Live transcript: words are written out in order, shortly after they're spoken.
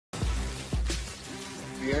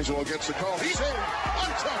DeAngelo gets the call. He's in,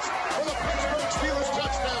 untouched, for the Pittsburgh Steelers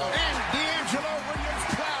touchdown. And DeAngelo Williams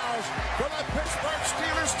plows for the Pittsburgh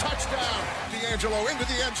Steelers touchdown. DeAngelo into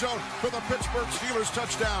the end zone for the Pittsburgh Steelers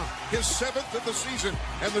touchdown. His 7th of the season.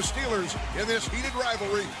 And the Steelers, in this heated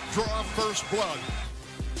rivalry, draw first blood.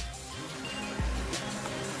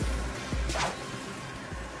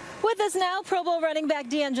 With us now, Pro Bowl running back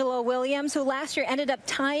DeAngelo Williams, who last year ended up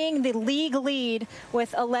tying the league lead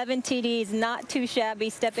with 11 TDs. Not too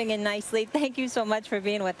shabby, stepping in nicely. Thank you so much for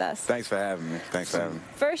being with us. Thanks for having me. Thanks for having me.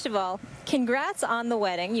 First of all, congrats on the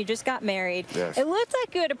wedding. You just got married. Yes. It looked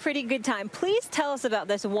like you had a pretty good time. Please tell us about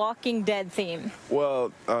this Walking Dead theme.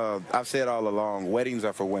 Well, I've said all along, weddings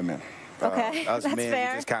are for women. Okay, us that's men,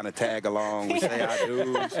 fair. we just kind of tag along. We say our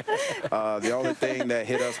dues. The only thing that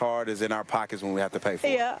hit us hard is in our pockets when we have to pay for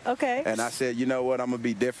it. Yeah, okay. And I said, you know what, I'm gonna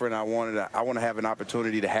be different. I want to have an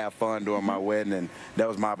opportunity to have fun during my wedding, and that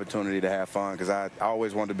was my opportunity to have fun because I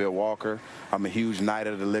always wanted to be a walker. I'm a huge Night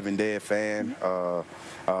of the Living Dead fan,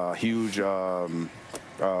 huge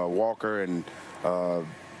walker, and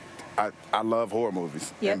I love horror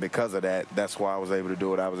movies, yep. And because of that, that's why I was able to do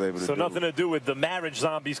what I was able to do. So nothing to do with the marriage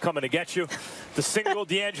zombies coming to get you? The single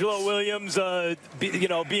DeAngelo Williams,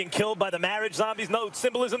 being killed by the marriage zombies? No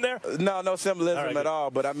symbolism there? No symbolism at all.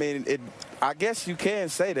 But I mean, I guess you can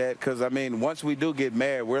say that because I mean, once we do get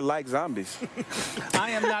married, we're like zombies. I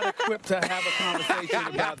am not equipped to have a conversation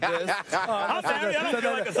about this. I'm sorry, I don't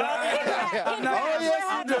feel like a zombie. I'm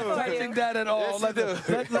not touching that at all.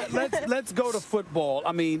 Yes, let's go to football.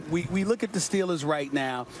 I mean, we look at the Steelers right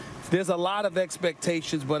now. There's a lot of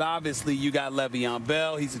expectations, but obviously you got Le'Veon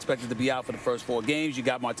Bell. He's expected to be out for the first 4 games. You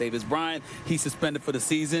got Martavis Bryant. He's suspended for the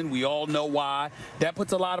season. We all know why. That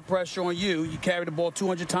puts a lot of pressure on you. You carried the ball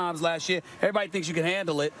 200 times last year. Everybody thinks you can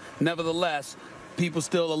handle it. Nevertheless, people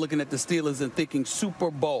still are looking at the Steelers and thinking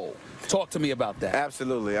Super Bowl. Talk to me about that.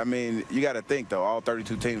 Absolutely. I mean, you got to think, though. All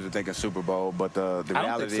 32 teams are thinking Super Bowl, but the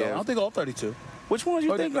reality is... I don't think all 32. Which ones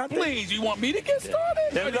you think? Please, you want me to get started?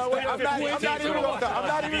 I'm not even going to start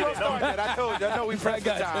that. I told you. I know we pressed for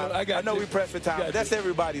time. I know we pressed for time. That's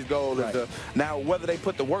everybody's goal. Right. Now, whether they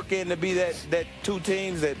put the work in to be that 2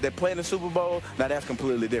 teams that play in the Super Bowl, now that's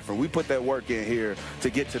completely different. We put that work in here to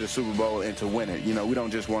get to the Super Bowl and to win it. You know, we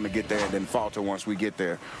don't just want to get there and then falter once we get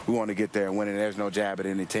there. We want to get there and win it. There's no jab at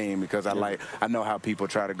any team because I know how people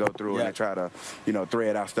try to go through and they try to,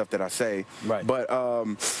 thread out stuff that I say. Right. But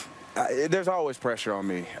there's always pressure on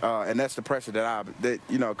me, and that's the pressure that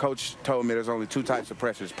Coach told me there's only 2 types of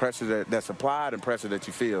pressures: pressure that's applied and pressure that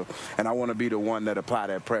you feel. And I want to be the one that apply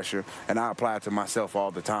that pressure, and I apply it to myself all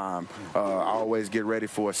the time. I always get ready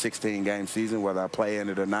for a 16-game season, whether I play in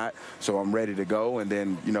it or not. So I'm ready to go, and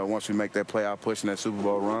then once we make that playoff push and that Super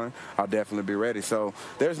Bowl run, I'll definitely be ready. So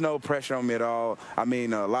there's no pressure on me at all. I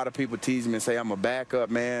mean, a lot of people tease me and say I'm a backup,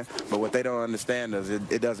 man, but what they don't understand is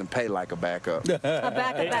it doesn't pay like a backup. A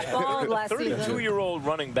backup. 32-year-old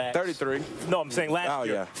running backs. 33. No, I'm saying last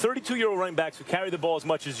year. Yeah. 32-year-old running backs who carry the ball as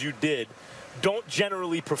much as you did don't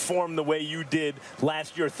generally perform the way you did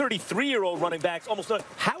last year. 33-year-old running backs almost not.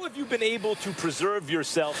 How have you been able to preserve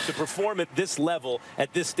yourself to perform at this level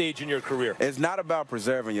at this stage in your career? It's not about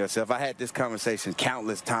preserving yourself. I had this conversation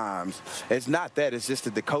countless times. It's not that. It's just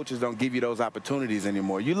that the coaches don't give you those opportunities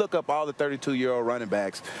anymore. You look up all the 32-year-old running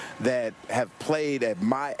backs that have played at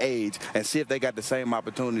my age and see if they got the same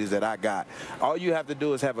opportunities that I got. All you have to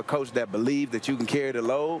do is have a coach that believes that you can carry the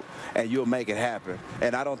load, and you'll make it happen.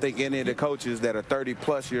 And I don't think any of the coaches that are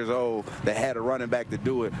 30-plus years old that had a running back to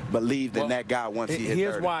do it believed in that guy once he hit 30.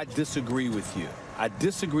 Here's why I disagree with you. I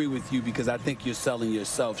disagree with you because I think you're selling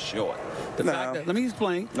yourself short. Let me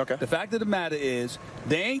explain. Okay. The fact of the matter is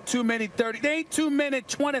there ain't too many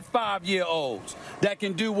 25-year-olds that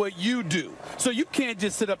can do what you do. So you can't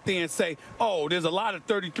just sit up there and say, oh, there's a lot of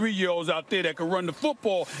 33-year-olds out there that can run the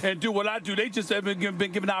football and do what I do. They just haven't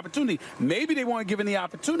been given the opportunity. Maybe they weren't given the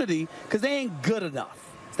opportunity because they ain't good enough.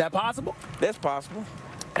 Is that possible? That's possible.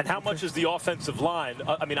 And how much is the offensive line?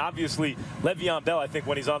 I mean, obviously, Le'Veon Bell, I think,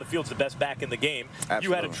 when he's on the field, is the best back in the game. Absolutely.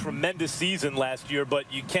 You had a tremendous season last year, but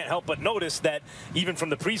you can't help but notice that even from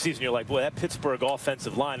the preseason, you're like, boy, that Pittsburgh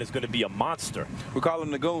offensive line is going to be a monster. We call them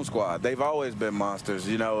the Goon Squad. They've always been monsters.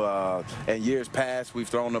 In years past, we've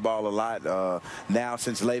thrown the ball a lot. Now,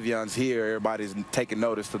 since Le'Veon's here, everybody's taking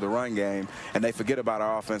notice to the run game, and they forget about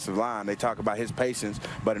our offensive line. They talk about his patience,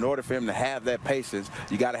 but in order for him to have that patience,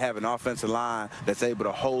 you got to have an offensive line that's able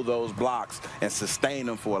to hold those blocks and sustain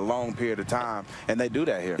them for a long period of time, and they do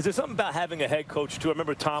that here. Is there something about having a head coach, too? I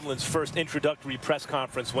remember Tomlin's first introductory press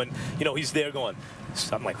conference when, he's there going,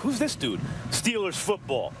 I'm like, who's this dude? Steelers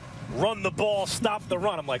football. run the ball, stop the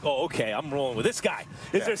run. I'm like, oh, okay, I'm rolling with this guy.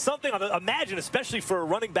 Is there something, imagine, especially for a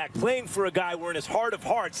running back, playing for a guy where in his heart of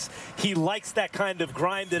hearts, he likes that kind of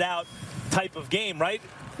grinded out type of game, right?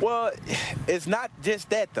 Well, it's not just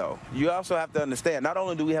that, though. You also have to understand, not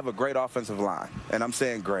only do we have a great offensive line, and I'm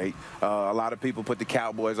saying great, a lot of people put the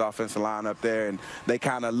Cowboys offensive line up there, and they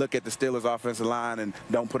kind of look at the Steelers offensive line and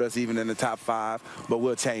don't put us even in the top 5, but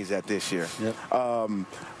we'll change that this year. Yep.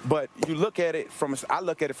 But you look at it I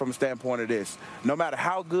look at it from a standpoint of this. No matter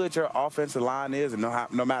how good your offensive line is and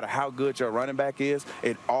no matter how good your running back is,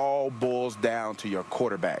 it all boils down to your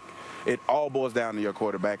quarterback. It all boils down to your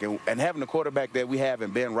quarterback. And having the quarterback that we have in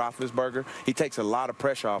Ben Roethlisberger, he takes a lot of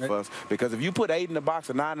pressure off us, because if you put 8 in the box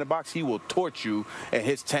or 9 in the box, he will torch you and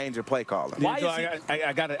his change of play calling.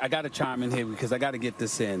 I got to chime in here because I got to get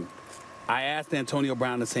this in. I asked Antonio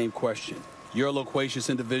Brown the same question. You're a loquacious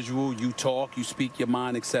individual. You talk, you speak your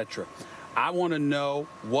mind, etc. I want to know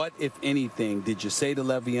what, if anything, did you say to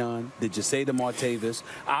Le'Veon? Did you say to Martavis?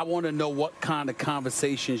 I want to know what kind of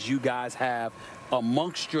conversations you guys have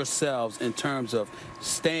amongst yourselves in terms of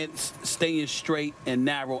staying straight and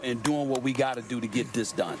narrow and doing what we got to do to get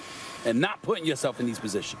this done and not putting yourself in these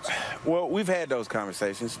positions. Well, we've had those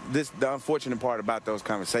conversations. The unfortunate part about those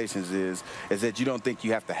conversations is that you don't think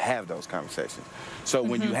you have to have those conversations. So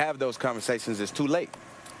when you have those conversations, it's too late.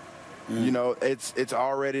 You know, it's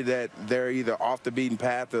already that they're either off the beaten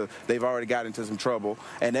path or they've already got into some trouble,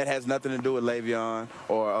 and that has nothing to do with Le'Veon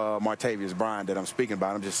or Martavis Bryant that I'm speaking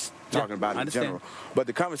about. I'm just talking about in general. But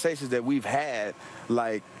the conversations that we've had,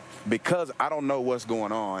 like, because I don't know what's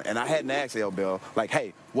going on, and I hadn't asked L. Bell, like,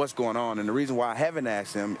 hey, what's going on? And the reason why I haven't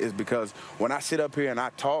asked him is because when I sit up here and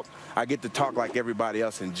I talk, I get to talk like everybody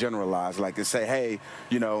else and generalize, like to say, hey,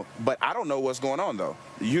 you know, but I don't know what's going on, though.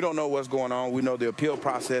 You don't know what's going on. We know the appeal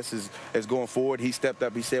process is going forward. He stepped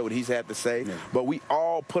up. He said what he's had to say. Yeah. But we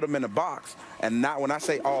all put him in a box. And not when I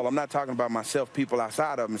say all, I'm not talking about myself, people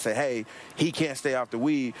outside of him, and say, hey, he can't stay off the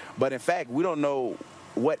weed. But, in fact, we don't know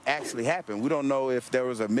what actually happened. We don't know if there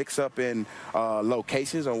was a mix-up in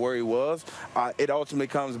locations on where he was. It ultimately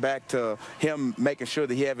comes back to him making sure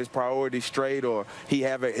that he have his priorities straight or he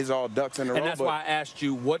have his all ducks in a row. And that's why I asked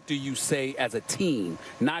you, what do you say as a team?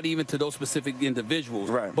 Not even to those specific individuals,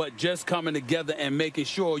 but just coming together and making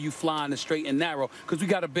sure you fly in the straight and narrow, because we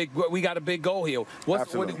got a big goal here.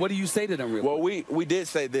 What do you say to them, real quick? We did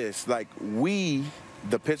say this, like,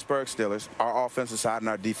 the Pittsburgh Steelers, our offensive side and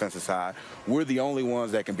our defensive side, we're the only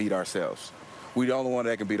ones that can beat ourselves. We're the only one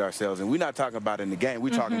that can beat ourselves. And we're not talking about in the game. We're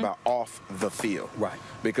talking about off the field. Right.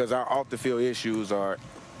 Because our off-the-field issues are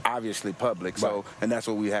obviously public. So, and that's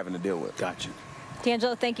what we're having to deal with. Gotcha.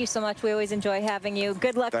 DeAngelo, thank you so much. We always enjoy having you.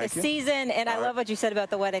 Good luck this season. And I love what you said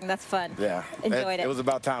about the wedding. That's fun. Yeah. Enjoyed it. It was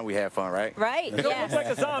about time we had fun, right? Right? You don't look like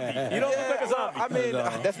a zombie. You don't look like a zombie. I mean,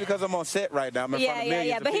 that's because I'm on set right now. I'm in front of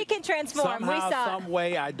millions of But he people. can transform. Somehow, we saw some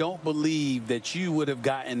way, I don't believe that you would have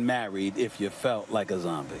gotten married if you felt like a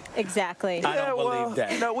zombie. Exactly. I don't believe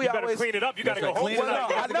that. You know, we better clean it up. You got to go home. Clean it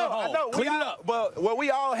up. I know. Clean it up. Well,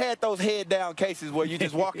 we all had those head-down cases where you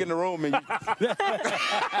just walk in the room and you...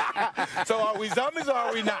 So are we zombies or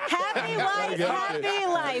are we not? Happy life, happy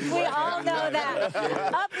life. We all know that.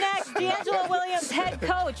 Up next, DeAngelo Williams head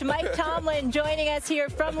coach Mike Tomlin joining us here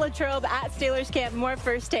from Latrobe at Steelers Camp. More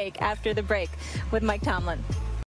First Take after the break with Mike Tomlin.